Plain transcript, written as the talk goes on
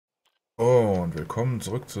Und willkommen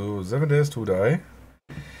zurück zu 7 Days to Die.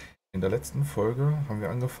 In der letzten Folge haben wir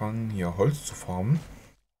angefangen, hier Holz zu farmen.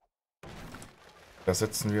 Das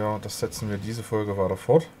setzen wir diese Folge weiter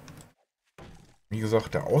fort. Wie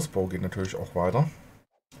gesagt, der Ausbau geht natürlich auch weiter.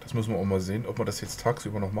 Das müssen wir auch mal sehen, ob wir das jetzt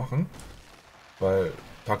tagsüber noch machen. Weil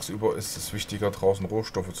tagsüber ist es wichtiger, draußen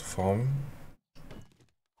Rohstoffe zu farmen.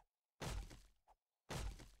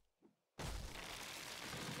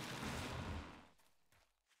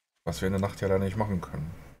 Was wir in der Nacht ja leider nicht machen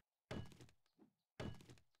können.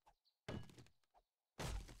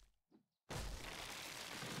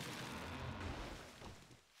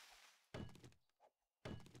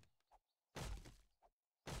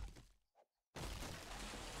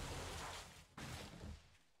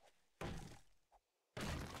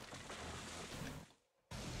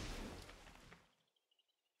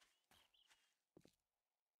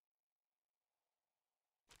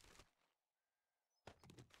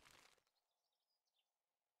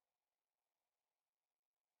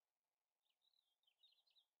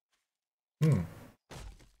 Hm.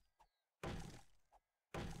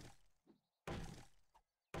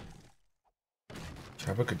 Ich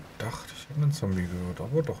habe gedacht, ich habe einen Zombie gehört,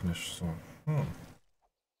 aber doch nicht so. Hm.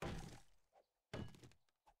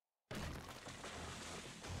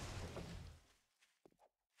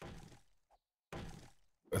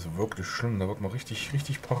 Also wirklich schlimm, da wird man richtig,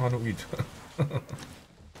 richtig paranoid.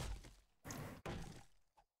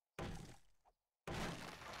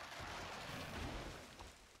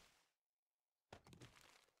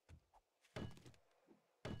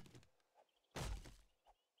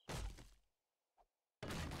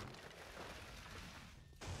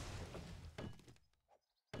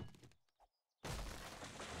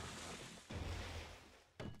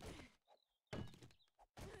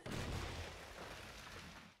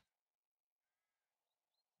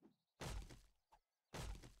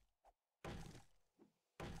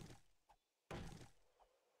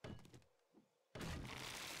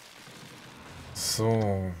 So,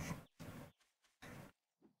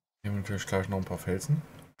 hier haben wir natürlich gleich noch ein paar Felsen.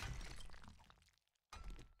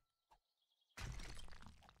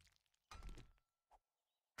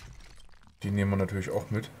 Die nehmen wir natürlich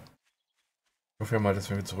auch mit. Ich hoffe ja mal, dass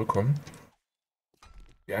wenn wir zurückkommen,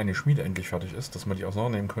 die eine Schmiede endlich fertig ist, dass wir die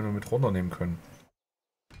auseinandernehmen können und mit runternehmen können.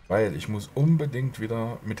 Weil ich muss unbedingt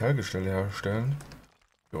wieder Metallgestelle herstellen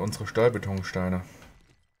für unsere Stahlbetonsteine.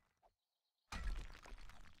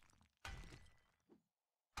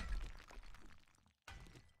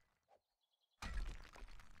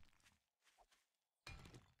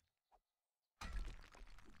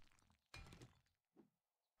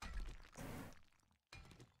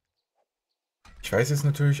 Ich weiß jetzt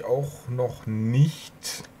natürlich auch noch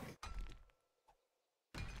nicht,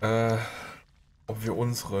 äh, ob wir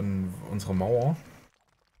unsere Mauer,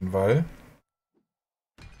 den Wall,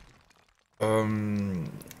 ähm,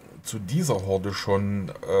 zu dieser Horde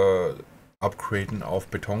schon upgraden auf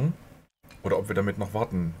Beton oder ob wir damit noch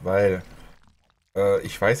warten, weil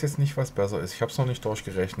ich weiß jetzt nicht, was besser ist. Ich habe es noch nicht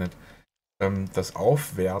durchgerechnet. Das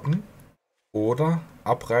Aufwerten oder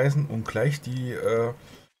abreißen und gleich die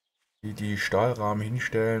Stahlrahmen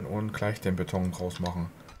hinstellen und gleich den Beton draus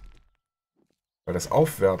machen. Weil das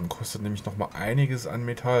Aufwerten kostet nämlich noch mal einiges an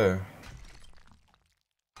Metall.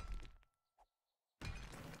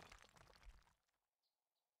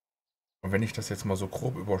 Und wenn ich das jetzt mal so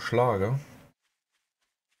grob überschlage,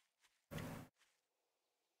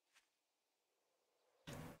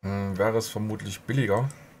 wäre es vermutlich billiger.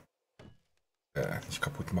 Nicht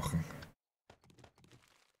kaputt machen.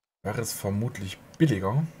 Wäre es vermutlich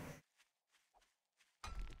billiger,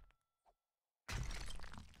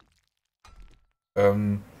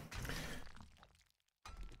 ähm,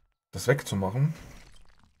 das wegzumachen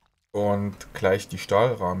und gleich die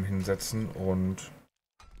Stahlrahmen hinsetzen und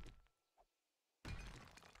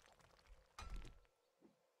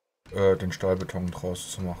den Stahlbeton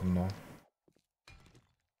draus zu machen. Ne?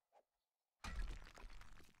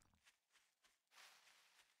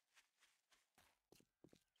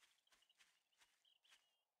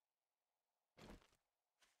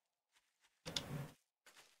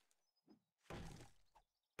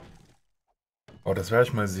 Aber das werde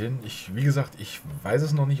ich mal sehen. Wie gesagt, ich weiß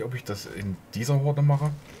es noch nicht, ob ich das in dieser Horde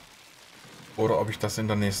mache oder ob ich das in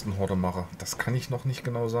der nächsten Horde mache. Das kann ich noch nicht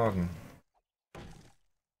genau sagen.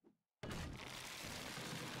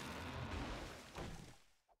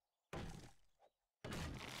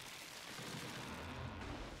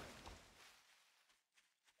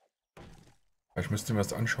 Ich müsste mir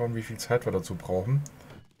erst anschauen, wie viel Zeit wir dazu brauchen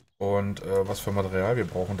und was für Material wir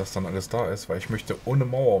brauchen, das dann alles da ist, weil ich möchte, ohne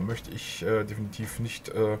Mauer möchte ich definitiv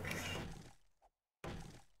nicht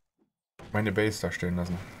meine Base da stehen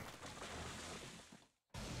lassen.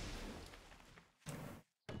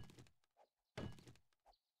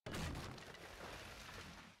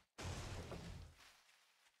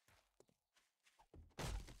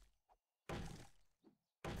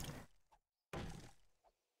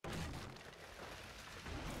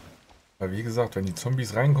 Weil wie gesagt, wenn die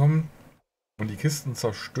Zombies reinkommen und die Kisten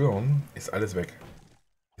zerstören, ist alles weg.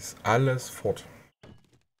 Ist alles fort.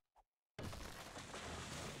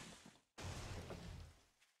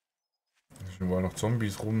 Es sind wohl noch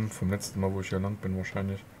Zombies rum vom letzten Mal, wo ich hier lang bin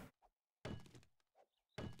wahrscheinlich.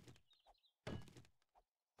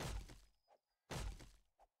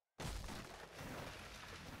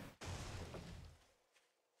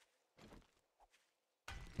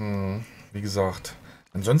 Wie gesagt,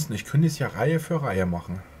 ansonsten, ich könnte es ja Reihe für Reihe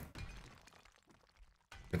machen.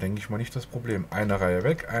 Da denke ich mal nicht das Problem. Eine Reihe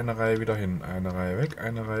weg, eine Reihe wieder hin. Eine Reihe weg,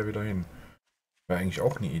 eine Reihe wieder hin. Wäre eigentlich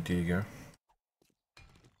auch eine Idee, gell?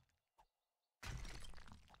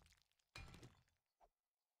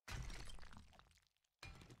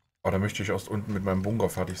 Aber da möchte ich erst unten mit meinem Bunker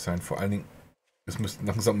fertig sein. Vor allen Dingen, es müssten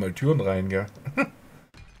langsam mal Türen rein, gell?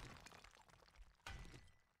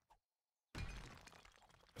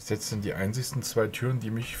 Bis jetzt sind die einzigsten zwei Türen, die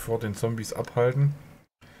mich vor den Zombies abhalten.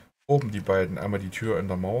 Oben die beiden. Einmal die Tür in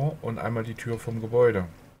der Mauer und einmal die Tür vom Gebäude.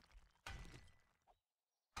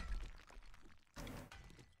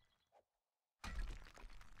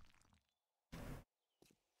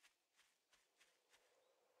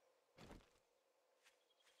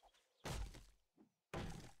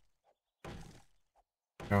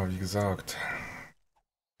 Ja, wie gesagt.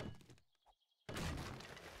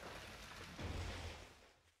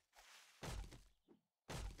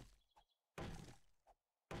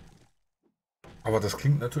 Aber das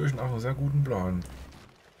klingt natürlich nach einem sehr guten Plan.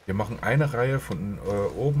 Wir machen eine Reihe von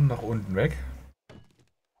oben nach unten weg.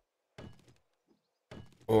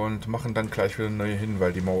 Und machen dann gleich wieder eine neue hin,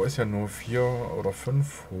 weil die Mauer ist ja nur 4 oder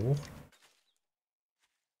 5 hoch.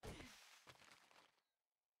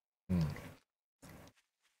 Hm.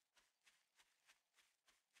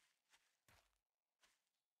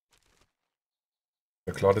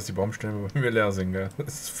 Ja klar, dass die Baumstämme bei mir leer sind, gell?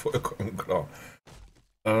 Das ist vollkommen klar.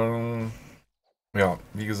 Ja,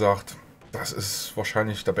 wie gesagt, das ist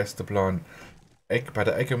wahrscheinlich der beste Plan. Bei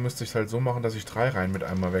der Ecke müsste ich es halt so machen, dass ich 3 Reihen mit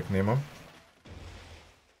einmal wegnehme.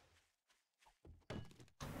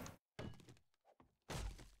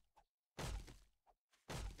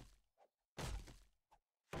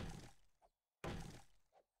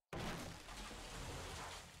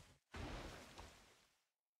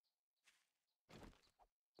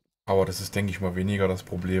 Aber das ist, denke ich mal, weniger das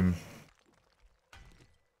Problem.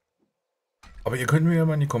 Aber ihr könnt mir ja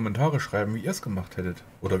mal in die Kommentare schreiben, wie ihr es gemacht hättet.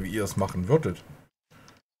 Oder wie ihr es machen würdet.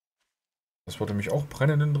 Das würde mich auch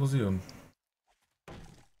brennend interessieren.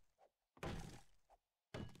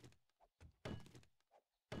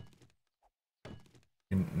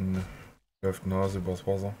 Hinten läuft Nase übers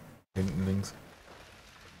Wasser. Hinten links.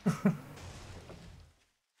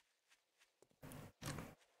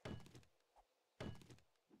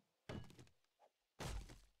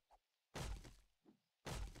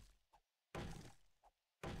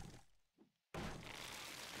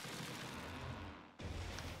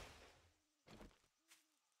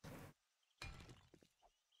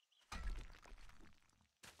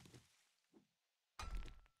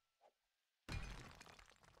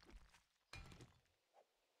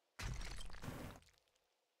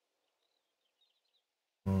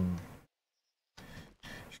 Hm.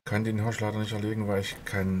 Ich kann den Hirsch leider nicht erlegen, weil ich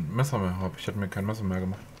kein Messer mehr habe. Ich habe mir kein Messer mehr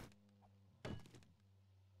gemacht.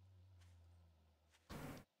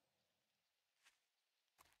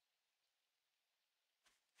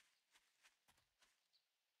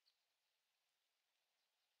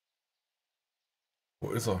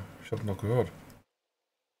 Wo ist er? Ich habe noch gehört.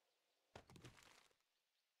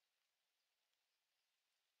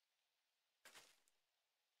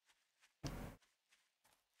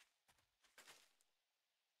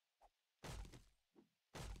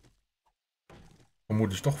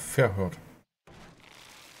 Vermutlich doch verhört.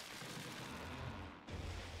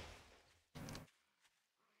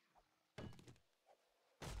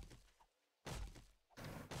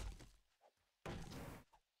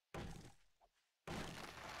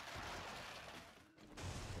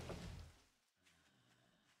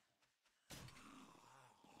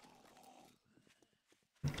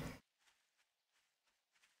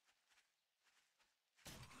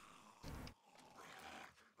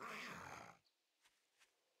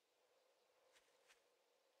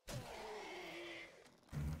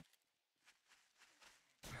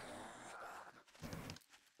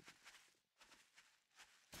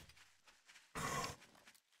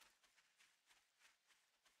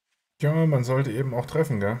 Ja, man sollte eben auch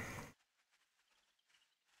treffen, gell?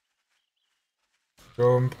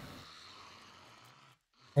 Jump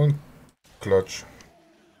und Klatsch.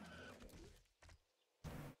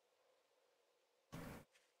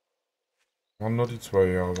 Waren nur die zwei,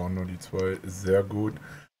 ja, waren nur die zwei. Sehr gut.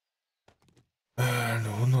 Eine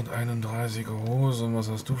 131er Hose. Und was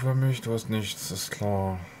hast du für mich? Du hast nichts, ist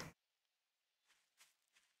klar.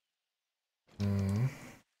 Mhm.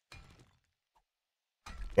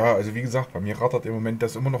 Ja, also wie gesagt, bei mir rattert im Moment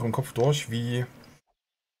das immer noch im Kopf durch, wie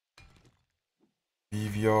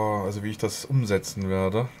ich das umsetzen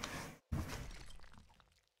werde.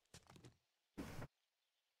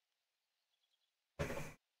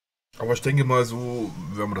 Aber ich denke mal, so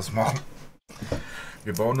werden wir das machen.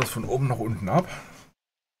 Wir bauen das von oben nach unten ab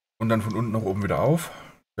und dann von unten nach oben wieder auf.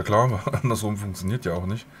 Ja klar, andersrum funktioniert ja auch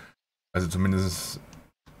nicht. Also zumindest ist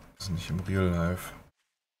es nicht im Real Life.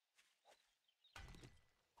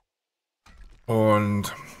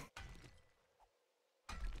 Und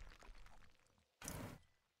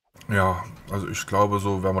ja, also ich glaube,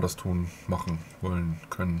 so werden wir das tun, machen, wollen,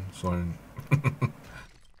 können, sollen.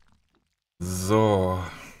 So,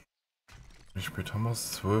 wie spät haben wir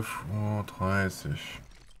es? 12:30 Uhr.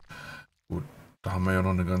 Gut, da haben wir ja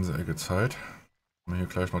noch eine ganze Ecke Zeit. Machen wir hier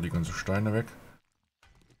gleich noch die ganzen Steine weg.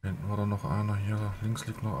 Hinten war da noch einer, hier links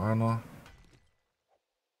liegt noch einer.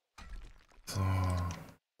 So,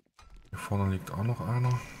 hier vorne liegt auch noch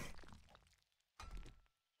einer.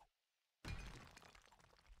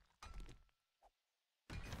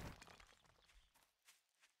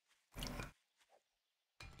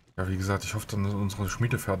 Ja, wie gesagt, ich hoffe, dann ist unsere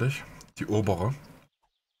Schmiede fertig. Die obere.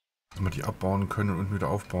 Dass wir die abbauen können und wieder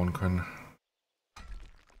aufbauen können.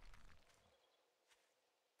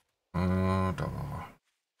 Da war er.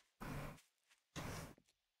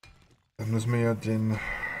 Dann müssen wir ja die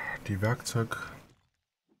die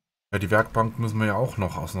Werkbank müssen wir ja auch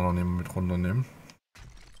noch auseinandernehmen, mit runternehmen.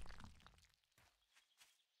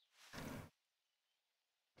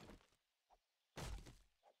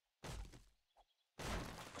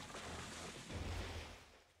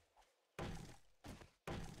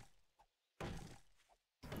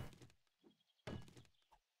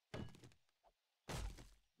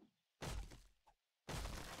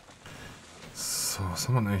 So, was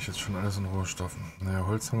haben wir denn eigentlich jetzt schon alles in Rohstoffen? Naja,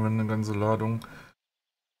 Holz haben wir eine ganze Ladung.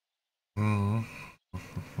 Mhm.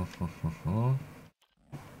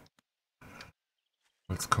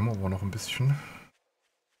 Jetzt können wir aber noch ein bisschen.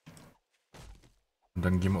 Und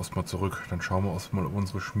dann gehen wir erstmal zurück. Dann schauen wir erstmal, ob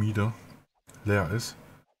unsere Schmiede leer ist.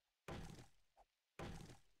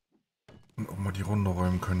 Und ob wir die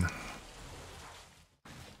runterräumen können.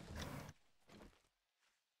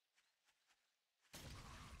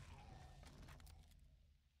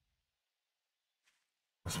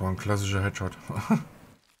 Das war ein klassischer Headshot.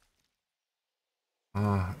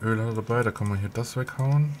 Öl hat er dabei, da kann man hier das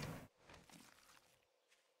weghauen.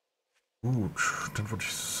 Gut, dann würde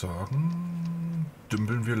ich sagen,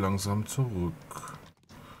 dümpeln wir langsam zurück.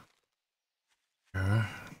 Ja,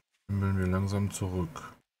 dümpeln wir langsam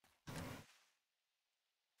zurück.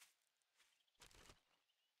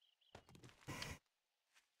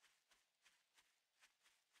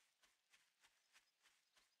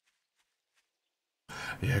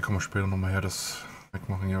 Ja, kann man später nochmal her das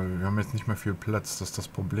wegmachen. Ja, wir haben jetzt nicht mehr viel Platz, das ist das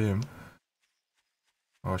Problem.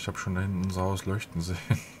 Aber ich habe schon da hinten unser Haus leuchten sehen.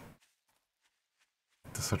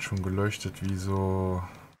 Das hat schon geleuchtet wie so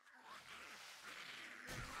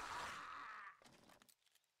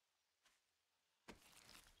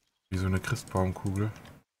eine Christbaumkugel.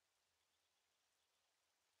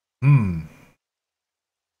 Hm.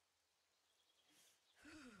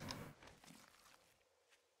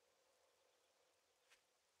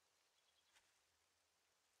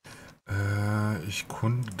 Ich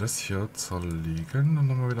konnte das hier zerlegen. Dann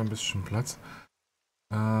haben wir wieder ein bisschen Platz.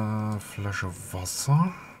 Flasche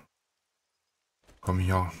Wasser. Komm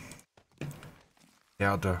hier.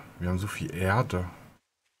 Erde. Wir haben so viel Erde.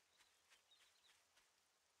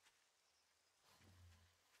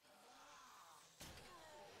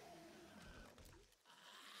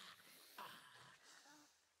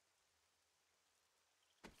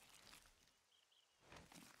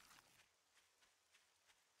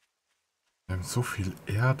 Wir haben so viel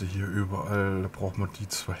Erde hier überall. Da braucht man die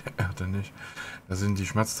zwei Erde nicht. Da sind die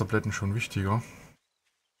Schmerztabletten schon wichtiger.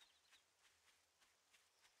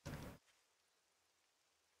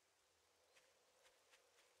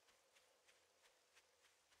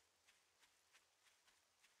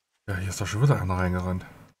 Ja, hier ist doch schon wieder einer reingerannt.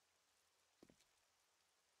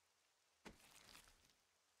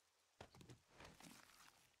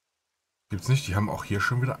 Gibt's nicht. Die haben auch hier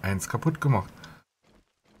schon wieder eins kaputt gemacht.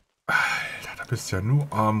 bist ja nur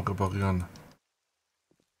am Reparieren.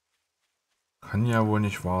 Kann ja wohl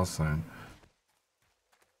nicht wahr sein.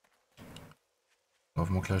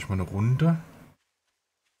 Laufen wir gleich mal eine Runde.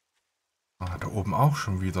 Ah, da oben auch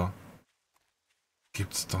schon wieder.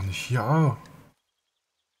 Gibt's doch nicht hier auch.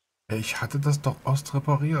 Ey, ich hatte das doch erst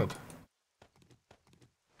repariert.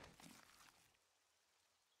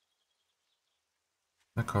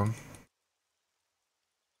 Na komm.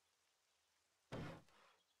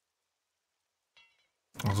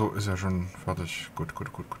 Ach so, ist ja schon fertig. Gut,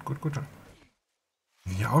 gut, gut, gut, gut, gut.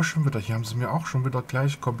 Hier auch schon wieder. Hier haben sie mir auch schon wieder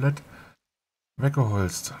gleich komplett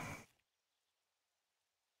weggeholzt.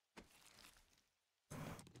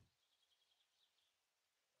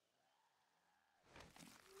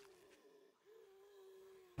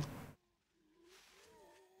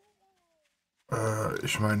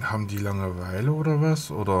 Ich meine, haben die Langeweile oder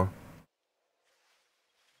was? Oder?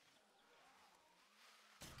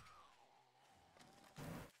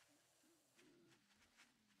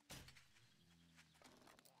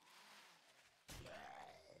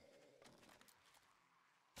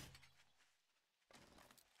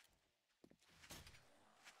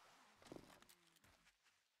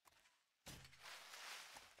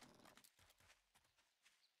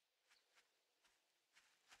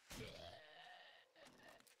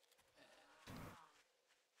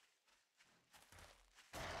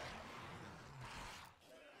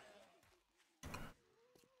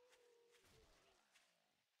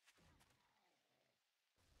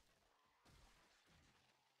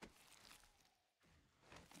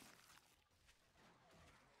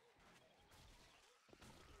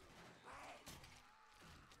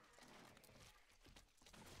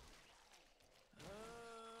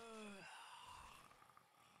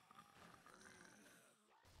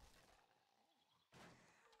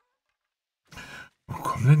 Wo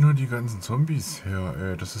kommen denn nur die ganzen Zombies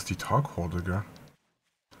her? Das ist die Taghorde, gell?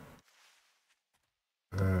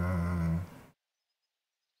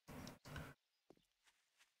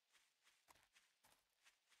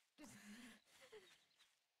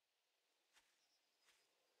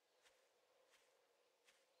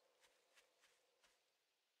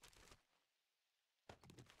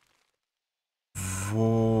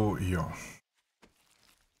 Wo? Ja.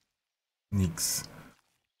 Nix.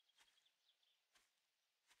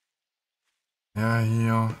 Ja,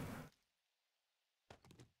 hier.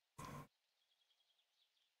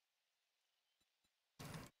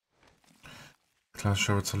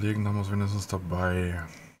 Glasscheibe zerlegen, haben wir es wenigstens dabei.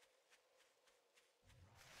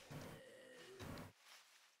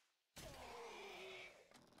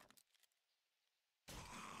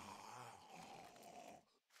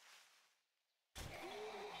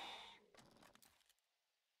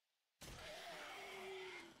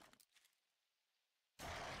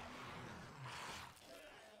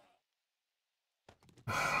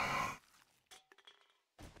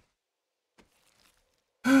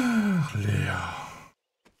 Ach, leer.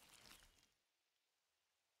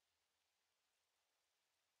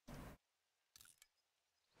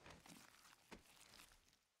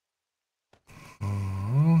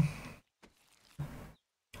 Mhm.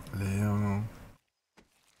 Leer.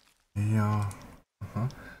 Ja. Aha.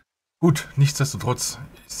 Gut, nichtsdestotrotz,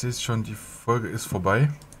 ich sehe es schon, die Folge ist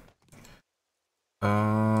vorbei.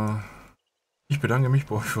 Ich bedanke mich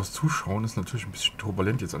bei euch fürs Zuschauen. Ist natürlich ein bisschen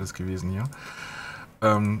turbulent jetzt alles gewesen hier.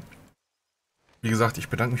 Wie gesagt, ich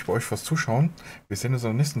bedanke mich bei euch fürs Zuschauen. Wir sehen uns in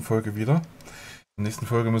der nächsten Folge wieder. In der nächsten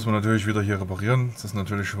Folge müssen wir natürlich wieder hier reparieren. Es ist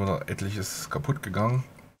natürlich schon wieder etliches kaputt gegangen.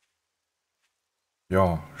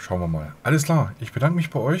 Ja, schauen wir mal. Alles klar, ich bedanke mich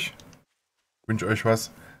bei euch. Wünsche euch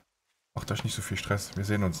was. Macht euch nicht so viel Stress. Wir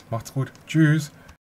sehen uns. Macht's gut. Tschüss.